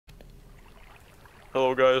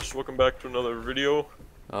Hello guys, welcome back to another video.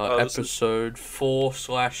 This is Episode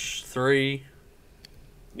 4/3,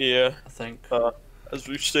 yeah. I think. Uh, as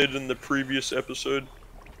we've stated in the previous episode,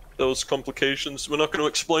 there was complications. We're not going to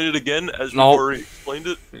explain it again, as we've Nope. already explained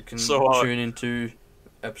it. You can So tune into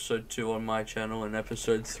episode 2 on my channel and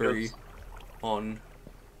episode 3 yes. on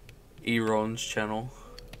Eron's channel.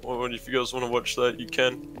 Well, if you guys want to watch that, you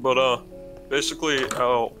can. But basically,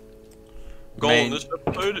 our goal in Main, this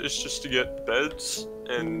episode is just to get beds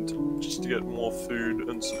and just to get more food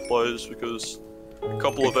and supplies because a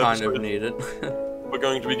couple we of kind episodes. of need it. We're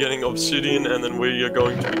going to be getting obsidian, and then we are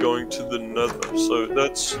going to be going to the nether. So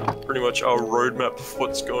that's pretty much our roadmap of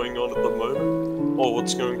what's going on at the moment, or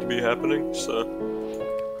what's going to be happening. So,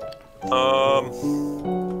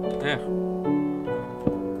 Yeah.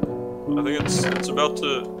 I think it's about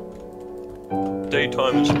to.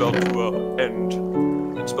 Daytime is about to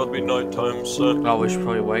end. It's about to be nighttime. So, Oh, we should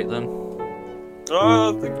probably wait then.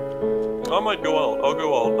 I think I might go out. I'll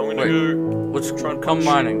go out. I'm gonna go Let's try and come push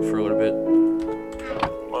mining for a little bit.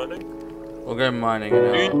 mining. We'll go mining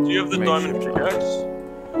now. Do you have the diamond pickaxe?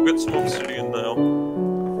 We'll get some obsidian now.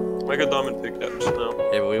 Make a diamond pickaxe now.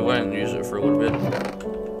 Yeah, but we won't use it for a little bit.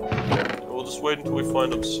 We'll just wait until we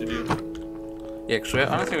find obsidian. Yeah, because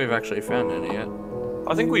I don't think we've actually found any yet.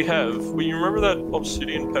 I think we have. Well, you remember that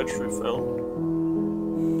obsidian patch we found?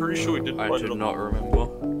 Pretty sure we did I find do it. not remember.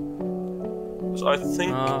 I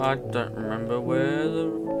think I don't remember where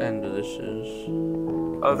the end of this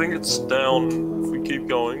is. I think it's down. If we keep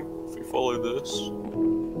going, if we follow this,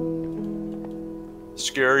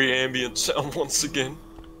 scary ambient sound once again.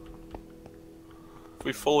 If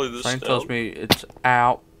we follow this Something down, tells me it's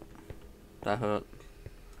out. That hurt.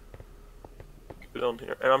 go down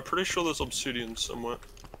here, and I'm pretty sure there's obsidian somewhere.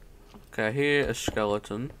 Okay, I hear a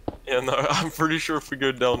skeleton. Yeah, no, I'm pretty sure if we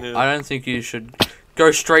go down here. I don't think you should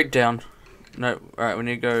go straight down. No, alright, we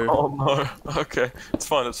need to go. Oh no. Okay, it's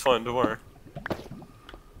fine. Don't worry.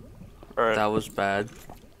 All right. That was bad.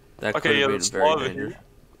 That Okay, could yeah, have been there's very lava dangerous. here.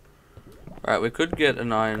 Alright, we could get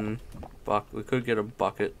an iron bucket. We could get a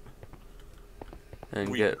bucket. And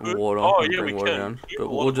We get could? water Oh, and yeah, bring we water can. down. We have But a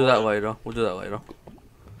lot we'll of do that iron. later. We'll do that later.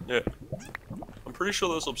 Yeah. I'm pretty sure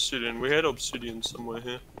there's obsidian. We had obsidian somewhere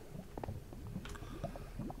here.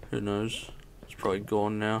 Who knows? It's probably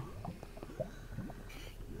gone now.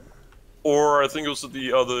 Or I think it was at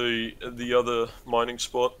the other mining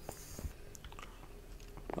spot.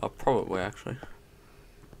 Oh, probably actually.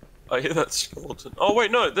 I hear that skeleton. Oh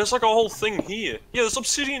wait, no, there's like a whole thing here. Yeah, there's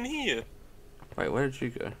obsidian here. Wait, where did you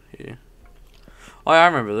go? Here. Oh, yeah, I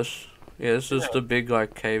remember this. Yeah, this is Yeah. the big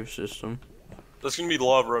like cave system. There's gonna be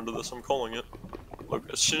lava under this, I'm calling it. Look,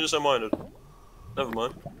 as soon as I mine it. Never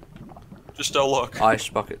mind. Just our luck. Ice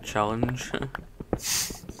bucket challenge.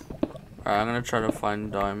 Alright, I'm gonna try to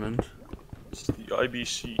find diamond. It's the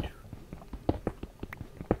IBC.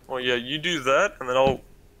 Oh yeah, you do that, and then I'll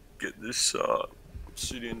get this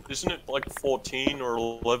obsidian. Isn't it like 14 or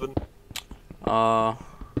 11?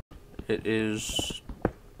 It is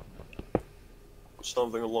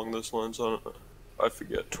Something along those lines, I don't know. I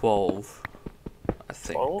forget. 12, I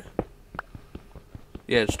think. 12?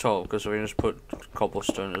 Yeah, it's 12 because we just put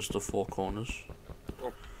cobblestone as the four corners.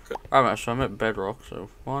 Okay. Alright, so I'm at bedrock. So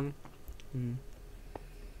 1.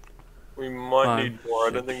 We might 5, need more. I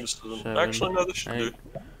don't 6, think this doesn't. 7, Actually, no, this should 8,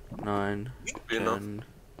 do. 9, Should be enough. 10,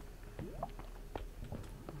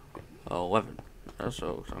 11.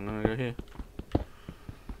 So I'm gonna go here.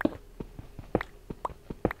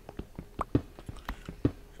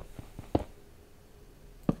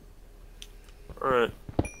 Alright.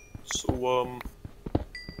 So,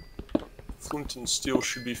 flint and steel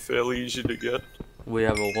should be fairly easy to get. We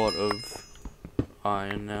have a lot of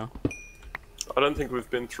iron now. I don't think we've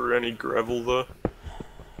been through any gravel though.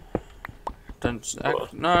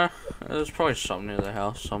 No, there's probably some near the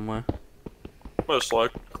house somewhere. Most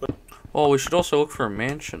likely. Oh, we should also look for a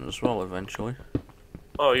mansion as well eventually.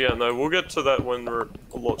 Oh yeah, no, we'll get to that when we're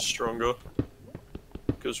a lot stronger.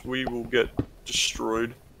 Because we will get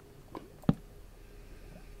destroyed.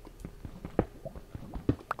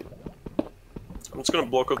 I'm just gonna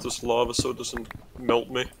block off this lava so it doesn't melt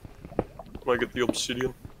me when I get the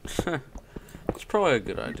obsidian. It's probably a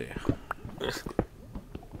good idea.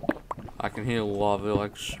 I can hear lava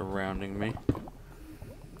like surrounding me.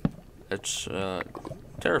 It's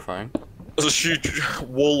terrifying. There's a huge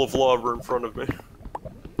wall of lava in front of me.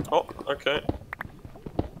 Oh, okay.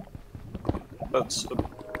 That's a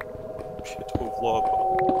pit of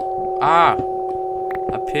lava. Ah!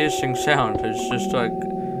 A piercing sound. It's just like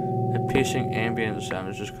a piercing ambient sound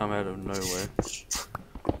has just come out of nowhere.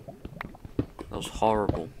 That was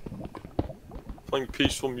horrible. Playing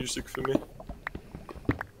peaceful music for me.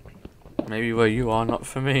 Maybe where you are, not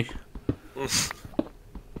for me. It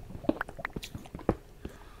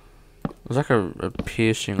was like a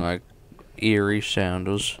piercing, like, eerie sound.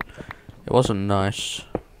 It wasn't nice.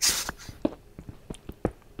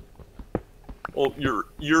 Well,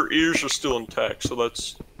 your ears are still intact, so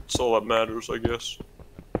that's all that matters, I guess.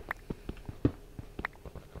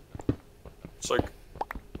 It's like,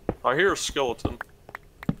 I hear a skeleton.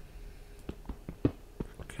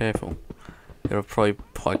 Careful. It'll probably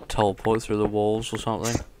like teleport through the walls or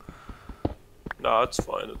something. Nah, it's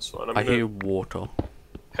fine, it's fine. I hear water.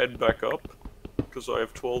 Head back up, because I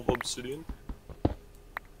have 12 obsidian.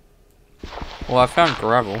 Well, I found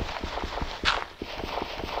gravel.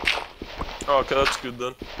 Oh, okay, that's good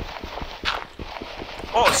then.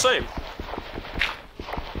 Oh, same!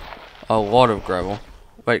 A lot of gravel.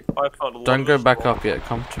 Wait, I found a lot don't of go this back as well. up yet.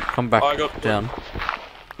 Come back I got down.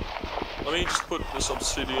 Let me just put this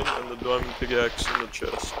obsidian and the diamond pickaxe in the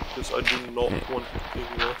chest, because I do not want it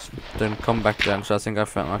being lost. Then come back down, because I think I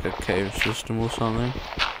found like a cave system or something.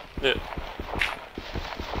 Yeah.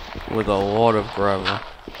 With a lot of gravel.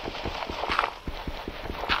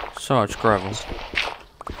 So much gravel.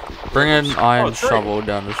 Bring an iron it's great. shovel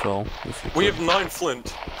down as well. If you We could. have 9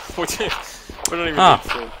 flint. We don't even Ah.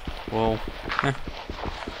 need flint. Well,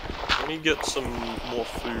 Let me get some more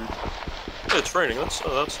food. Yeah, it's raining, that's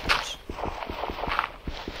nice.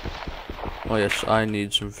 oh yes, I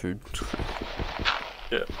need some food.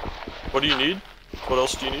 Yeah. What do you need? What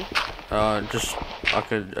else do you need? Just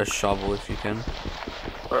like a shovel if you can.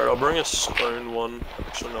 Alright, I'll bring a stone one.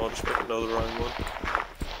 Actually, no, I'll just make another iron one.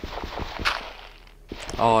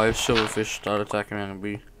 Oh, if silverfish start attacking me, I'm gonna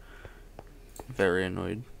be very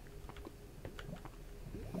annoyed.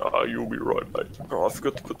 You'll be right, mate. Oh, I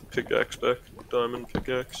forgot to put the pickaxe back. Diamond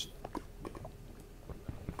pickaxe.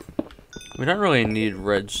 We don't really need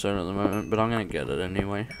redstone at the moment, but I'm gonna get it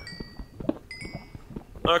anyway.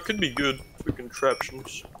 It could be good for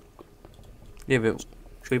contraptions. Yeah, but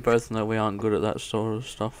we both know we aren't good at that sort of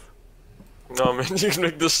stuff. No, man, you can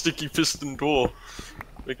make the sticky piston door.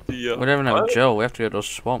 Make the, We don't even have gel, we have to go to a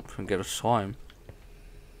swamp and get a slime.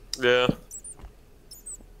 Yeah.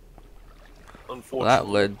 Well, Unfortunately. that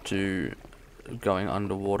led to going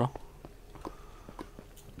underwater.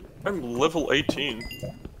 I'm level 18.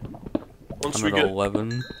 Once I'm we at get...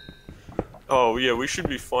 11. Oh, yeah, we should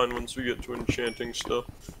be fine once we get to enchanting stuff.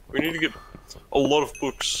 We need to get a lot of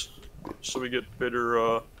books, so we get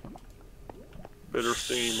better, better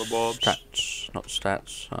thingy-mabobs. Stats, not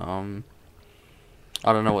stats.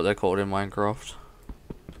 I don't know what they're called in Minecraft.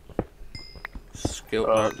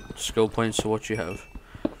 Skill points to what you have.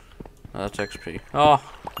 That's XP. Oh,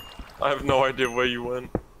 I have no idea where you went.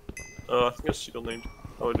 I think I see your name.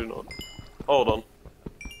 No, I do not. Hold on.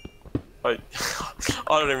 I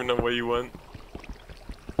don't even know where you went.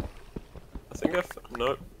 I think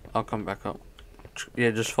no. I'll come back up.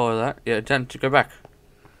 Yeah, just follow that. Yeah, go back.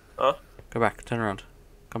 Huh? Go back. Turn around.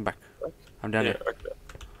 Come back. I'm down Yeah, here. okay.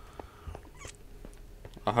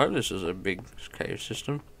 I hope this is a big cave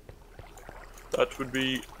system. That would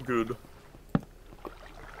be good.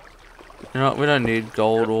 You know what? We don't need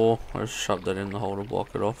gold ore. I'll just shove that in the hole to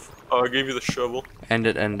block it off. Oh, I gave you the shovel. And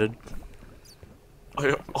it ended. Oh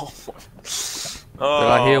my. But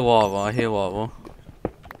I hear lava. I hear lava.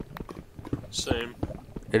 Same.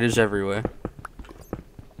 It is everywhere.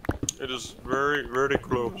 It is very, very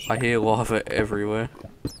close. I hear lava everywhere.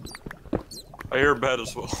 I hear bad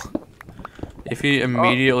as well. If you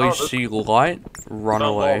immediately there's- see light, run Not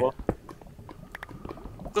away. lava.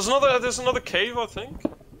 There's another cave, I think.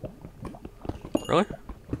 Really?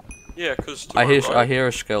 Yeah, cause to I my hear right, I hear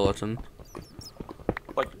a skeleton.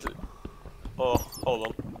 like. Oh, hold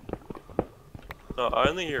on. No, I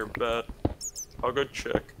only hear bad. I'll go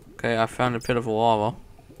check. Okay, I found a pit of lava.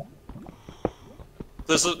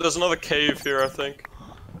 There's another cave here, I think.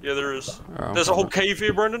 Yeah, there is. Oh, There's a whole cave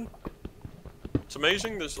here, Brendan. It's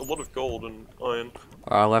amazing. There's a lot of gold and iron.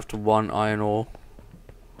 I left one iron ore.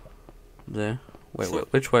 There. Wait,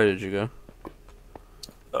 which way did you go?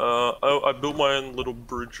 I built my own little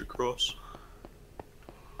bridge across.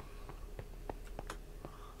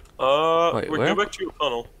 Wait, we where? go back to your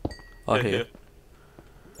tunnel. Oh, Yeah, here.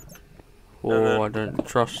 And Oh, then- I don't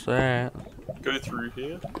trust that. Go through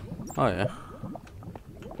here. Oh, yeah.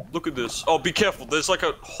 Look at this. Oh, be careful. There's like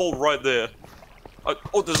a hole right there.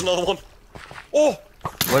 Oh, there's another one. Oh!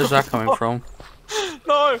 Where's that coming from?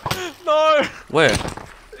 No! No! Where?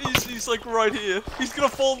 He's like right here. He's gonna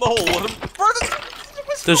fall in the hole. Brendan!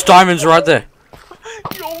 There's diamonds right there.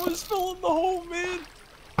 You almost fell in the hole, man.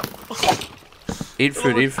 Eat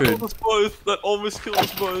food, eat food. Killed us both. That almost killed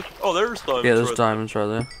us both. Oh, there's diamonds. Yeah, there's right diamonds right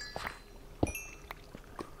there.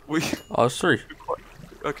 We. Oh, it's 3.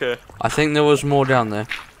 Okay. I think there was more down there.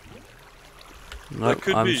 Nope,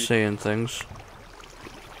 could I'm be. seeing things.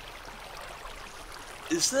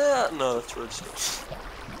 Is there? No, that's redstone.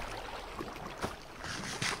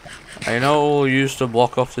 You know what we'll use to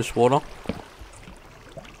block off this water?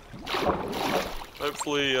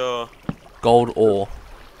 Hopefully, Gold ore.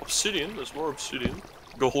 obsidian. There's more obsidian.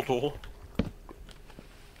 Gold ore.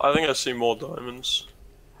 I think I see more diamonds.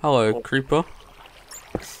 Hello, Oh. creeper.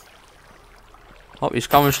 Oh, he's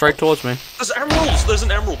coming straight towards me. There's emeralds! There's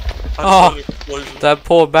an emerald! I Oh, just had an explosion. that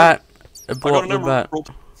poor bat. It I blew got up an the bat.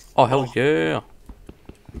 emerald. Oh, hell yeah.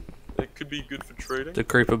 It could be good for trading. The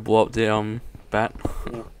creeper blew up the, bat.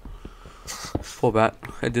 Poor bat.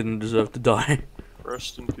 It didn't deserve to die.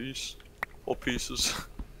 Rest in peace. Or pieces.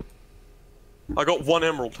 I got 1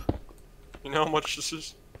 emerald. You know how much this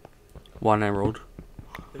is? 1 emerald.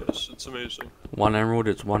 Yes, it's amazing. 1 emerald,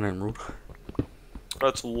 it's 1 emerald.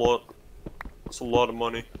 That's a lot. That's a lot of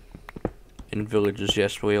money. In villages,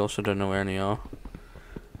 yes, but we also don't know where any are.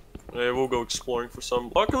 Yeah, we'll go exploring for some.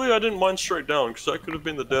 Luckily, I didn't mine straight down, because that could have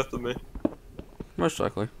been the death of me. Most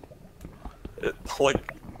likely. It,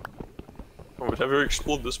 like... Oh, have you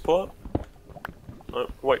explored this part? No,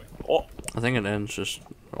 wait. Oh, I think it ends just...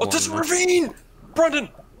 oh there's a along there. ravine! Brendan!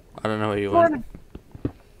 I don't know where you went.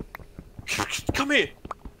 Come here!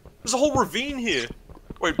 There's a whole ravine here!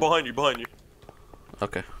 Wait, behind you, behind you.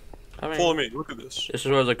 Okay. I mean, Follow me, look at this. this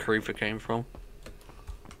is where the creeper came from.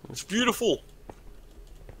 It's beautiful!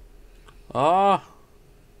 Ah!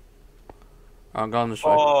 I'm going this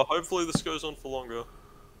way. Oh, hopefully this goes on for longer.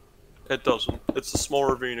 It doesn't. It's a small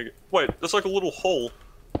ravine again. Wait, there's like a little hole.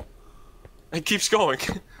 It keeps going.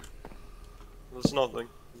 There's nothing,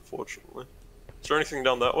 unfortunately. Is there anything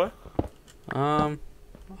down that way?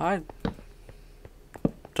 I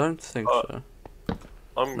don't think so.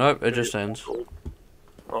 I'm Nope, it just ends.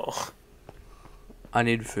 Oh. I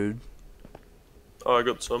need food. Oh, I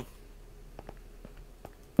got some.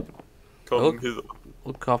 Come Look. hither.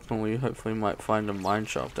 Look up and we hopefully might find a mine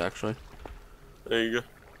shaft actually. There you go.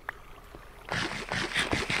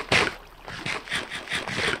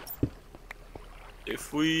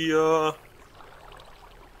 If we, I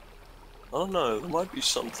don't know, there might be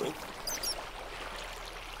something.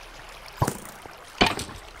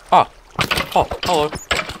 Ah! Oh, hello.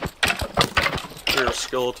 You're a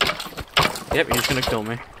skeleton. Yep, he's gonna kill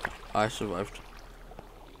me. I survived.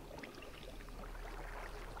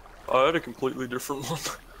 I had a completely different one.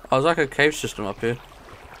 Oh, there's like a cave system up here.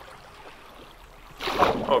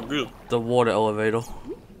 Oh, good. The water elevator.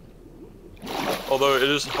 Although it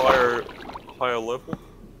is higher level,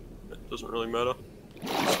 it doesn't really matter.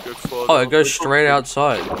 Let's go further. Oh, it goes straight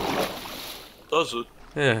outside. Does it?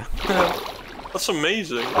 Yeah. That's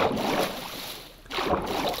amazing.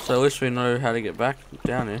 So at least we know how to get back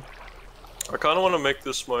down here. I kind of want to make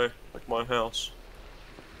this my house.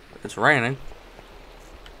 It's raining.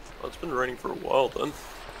 Oh, it's been raining for a while then.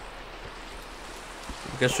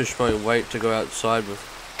 I guess we should probably wait to go outside wait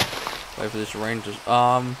for this rain to.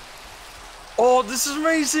 Oh, this is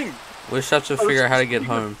amazing! We just have to figure out how to get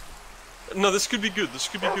home. No, this could be good. This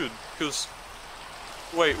could be good because.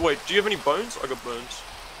 Wait. Do you have any bones? I got bones.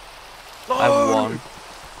 No! I have 1.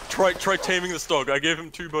 Try taming this dog. I gave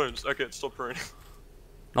him 2 bones. Okay, it stopped raining.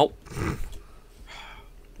 Nope.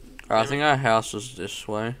 Alright, I think our house is this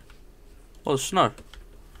way. Oh, there's snow.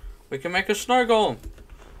 We can make a snow golem.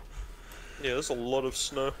 Yeah, there's a lot of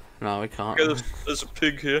snow. No, we can't. Okay, there's a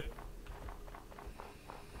pig here.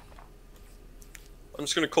 I'm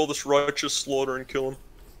just gonna call this Righteous Slaughter and kill him.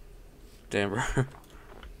 Damn, bro.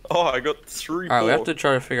 Oh, I got 3 Alright, we have pork. to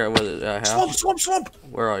try to figure out where our house. Swamp!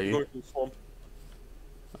 Where are I'm you? going to the swamp.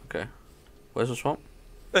 Okay. Where's the swamp?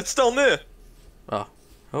 It's down there! Oh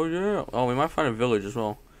yeah. Oh, we might find a village as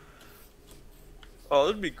well. Oh,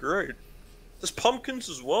 that'd be great. There's pumpkins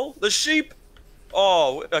as well. There's sheep!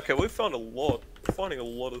 Oh, okay, we found a lot. We're finding a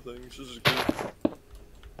lot of things. This is good.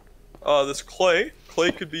 There's clay.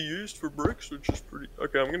 Clay could be used for bricks, which is pretty...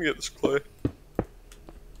 Okay, I'm gonna get this clay.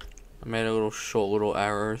 I made a short little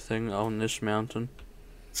arrow thing on this mountain.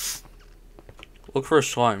 Look for a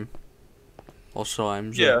slime. Or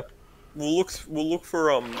slimes. Yeah. We'll look for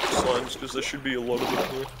slimes because there should be a lot of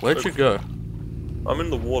them here. Where'd you go? I'm in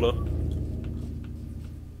the water.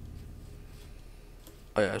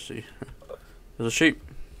 Oh yeah, I see. There's a sheep.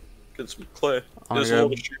 Get some clay. I'm There's a gonna lot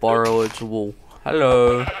go of sheep. borrow its wool.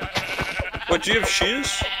 Hello. Wait, do you have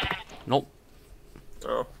shears? Nope.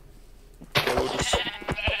 Oh. Okay, we'll just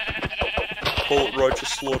call it Righteous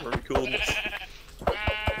Slaughter and kill them.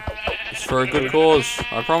 It's for a good cause.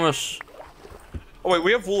 I promise. Oh wait,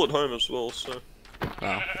 we have wool at home as well, so...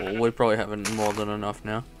 Oh, well, we probably have more than enough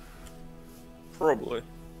now. Probably.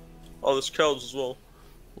 Oh, there's cows as well.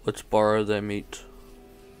 Let's borrow their meat.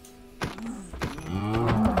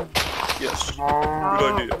 Yes.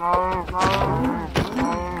 Good idea.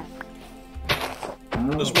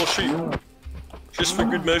 There's more sheep. Just for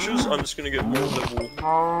good measures, I'm just gonna get more of their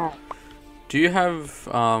wool. Do you have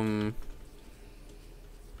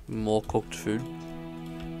more cooked food?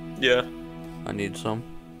 Yeah. I need some.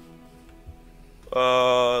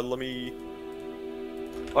 Let me...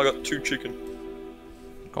 I got 2 chicken.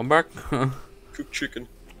 Come back. Cooked chicken.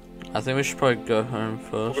 I think we should probably go home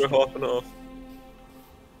I'll first. go half and half.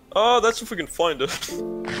 That's if we can find it.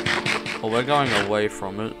 Well, we're going away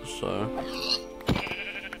from it, so...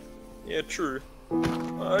 Yeah, true.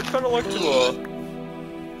 I'd kinda like to,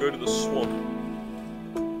 go to the swamp.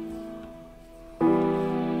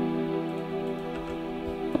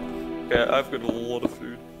 Okay, I've got a lot of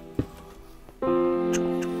food.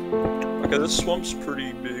 Okay, this swamp's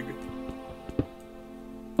pretty big.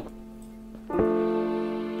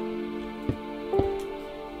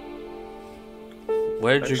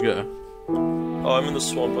 Where'd you go? Oh, I'm in the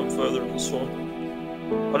swamp. I'm further in the swamp.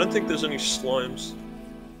 I don't think there's any slimes.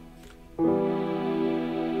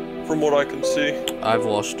 From what I can see. I've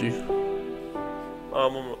lost you.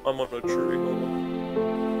 I'm on a tree. Hold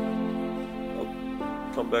on.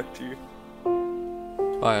 I'll come back to you.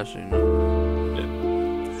 Oh, I see now.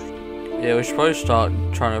 Yeah, we should probably start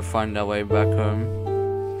trying to find our way back home.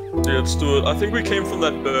 Yeah, let's do it. I think we came from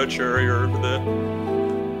that birch area over there.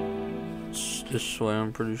 It's this way,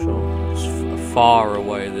 I'm pretty sure. It's far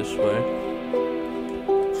away this way.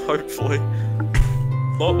 Hopefully.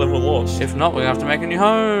 Not, then we're lost. If not, we're gonna have to make a new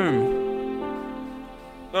home!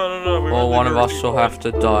 No. Or one of us will have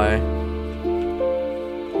to die.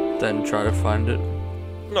 Then try to find it.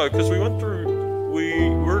 No, because we went through... We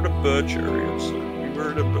were in a birch area, so we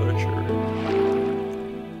were in a birch area.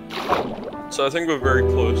 So I think we're very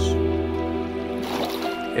close.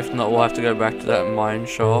 If not, we'll have to go back to that mine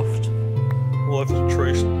shaft. We'll have to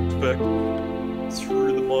trace back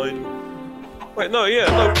through the mine. Wait, no,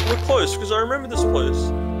 we're close, because I remember this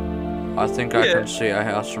place. I think I can see our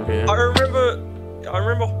house from here. I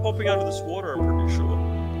remember hopping out of this water, I'm pretty sure.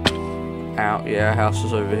 Out, yeah, our house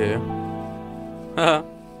is over here.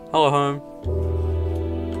 Hello, home.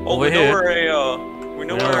 Oh, Over we know here. where we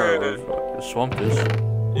know where the swamp is.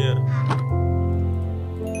 yeah.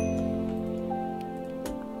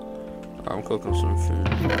 I'm cooking some food.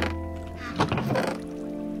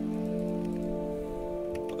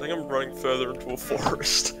 I think I'm running further into a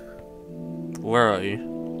forest. Where are you?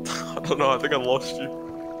 I don't know, I think I lost you.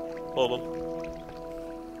 Hold on.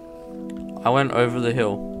 I went over the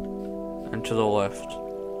hill and to the left.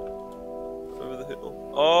 Over the hill.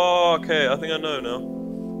 Oh, okay, I think I know now.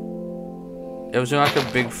 It was in like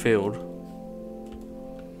a big field.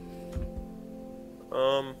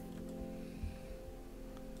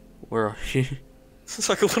 Where are you? It's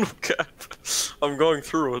like a little gap. I'm going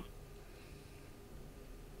through it.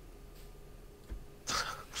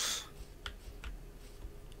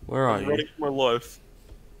 Where are I'm you? running for my life.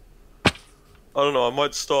 I don't know, I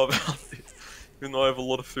might starve out here, even though I have a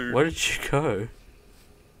lot of food. Where did you go?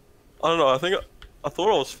 I don't know, I thought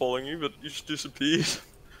I was following you, but you just disappeared.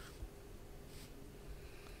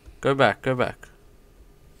 Go back, go back.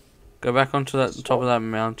 Go back onto that top of that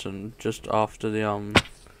mountain just after the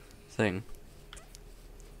thing.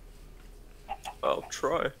 I'll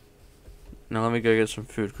try. Now let me go get some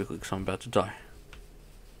food quickly because I'm about to die.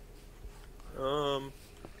 Oh,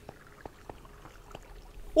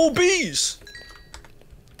 bees!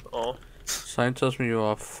 Oh, Something tells me you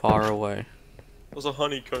are far away. it was a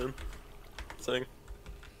honeycomb thing.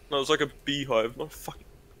 No, it was like a beehive, not fucking...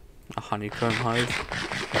 A honeycomb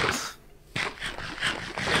hive.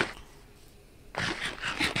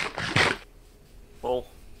 Well,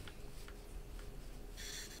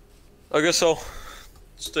 I guess I'll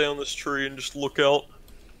stay on this tree and just look out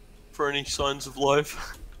for any signs of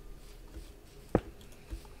life.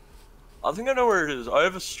 I think I know where it is. I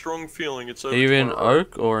have a strong feeling it's over Are you to in my right.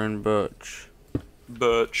 oak or in birch?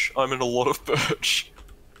 Birch. I'm in a lot of birch.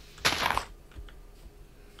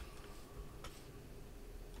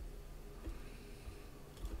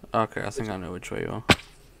 Okay, I think I know which way you are.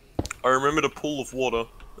 I remembered a pool of water,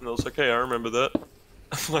 and I was like, hey, I remember that.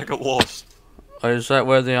 And I got lost. Oh, is that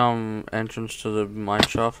where the entrance to the mine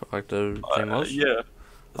shaft, like the thing was? Yeah.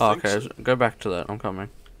 Oh, I think okay, so. go back to that. I'm coming.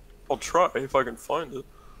 I'll try if I can find it.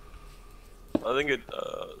 I think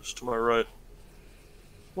it's to my right.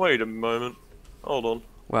 Wait a moment. Hold on.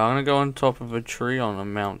 Well, I'm gonna go on top of a tree on a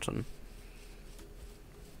mountain.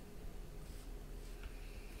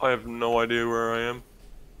 I have no idea where I am.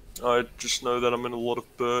 I just know that I'm in a lot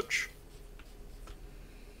of birch.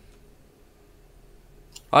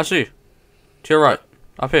 I see you. To your right.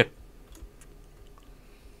 Up here.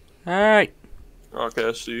 Hey! Okay,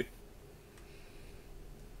 I see.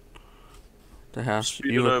 The house.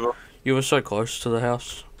 Speeding over. You were so close to the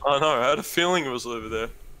house. I know, I had a feeling it was over there.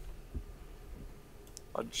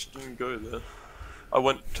 I just didn't go there. I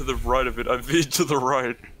went to the right of it, I veered to the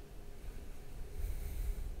right.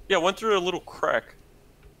 Yeah, I went through a little crack.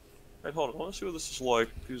 Wait, hold on, I wanna see what this is like,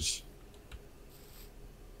 because...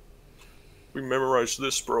 we memorized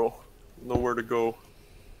this, bro. Nowhere to go.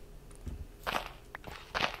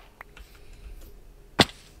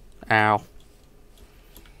 Ow.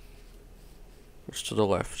 It's to the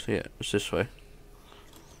left. Yeah, it's this way.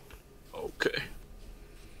 Okay.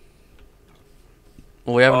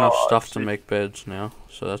 Well, we have enough stuff to make beds now,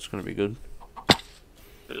 so that's gonna be good.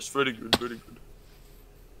 It's very good, very good.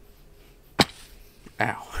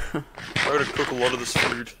 Ow. I gotta cook a lot of this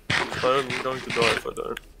food. I'm going to die if I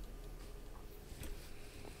don't.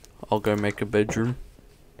 I'll go make a bedroom.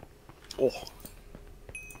 Oh.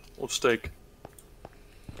 Or steak.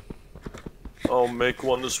 I'll make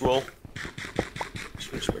one as well. So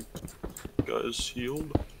let's make guys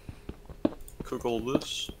healed. Cook all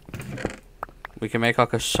this. We can make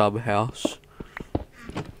like a sub house.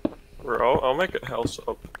 Or I'll make a house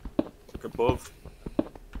up. Like above.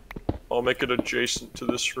 I'll make it adjacent to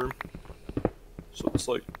this room. So it's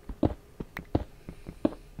like...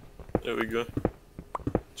 there we go.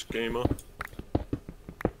 It's gamer.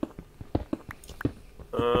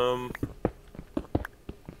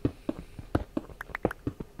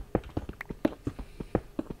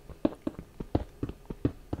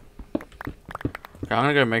 Okay, I'm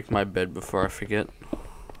gonna go make my bed before I forget.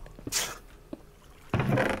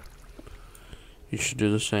 You should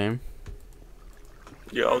do the same.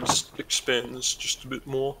 Yeah, I'll just expand this just a bit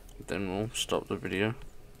more. Then we'll stop the video.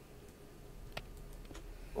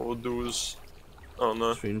 What we'll do is... oh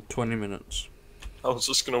no. It's been 20 minutes. How's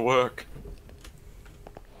this gonna work?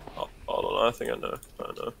 Oh, I don't know, I think I know.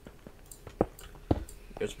 I know.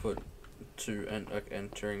 Let's put 2 and like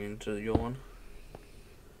entering into your one.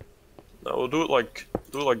 No, we'll do it like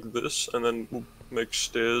this, and then we'll make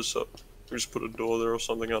stairs up. We just put a door there or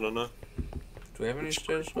something, I don't know. Do we have any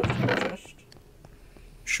stairs left in the chest?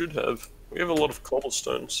 Should have. We have a lot of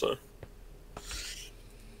cobblestone, so.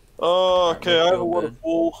 Oh, okay, I have a lot of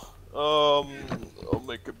wool. I'll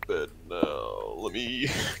make a bed now. Let me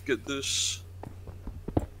get this.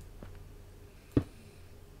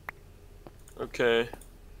 Okay.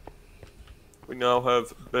 We now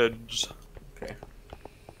have beds. Okay.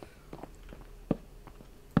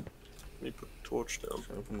 Let me put the torch down.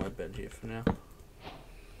 So I'll put my bed here for now.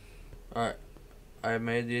 Alright. I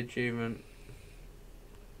made the achievement.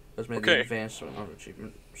 Let's make the advancement, not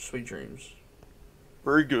achievement. Sweet dreams.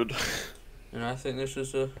 Very good. And I think this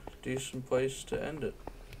is a decent place to end it.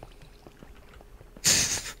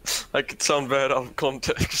 That could sound bad out of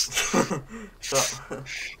context. So,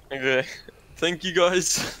 okay. Thank you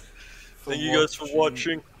guys. Thank you guys for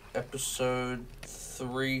watching. Episode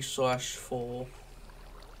 3/4.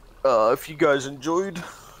 If you guys enjoyed,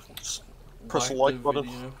 just press the like button.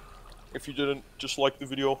 Video. If you didn't, just like the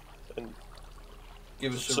video and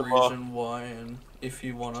give us a reason why, and if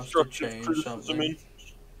you want us to change something.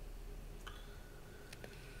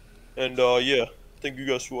 And yeah, thank you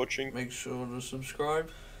guys for watching. Make sure to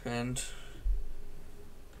subscribe and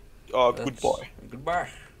goodbye. Goodbye.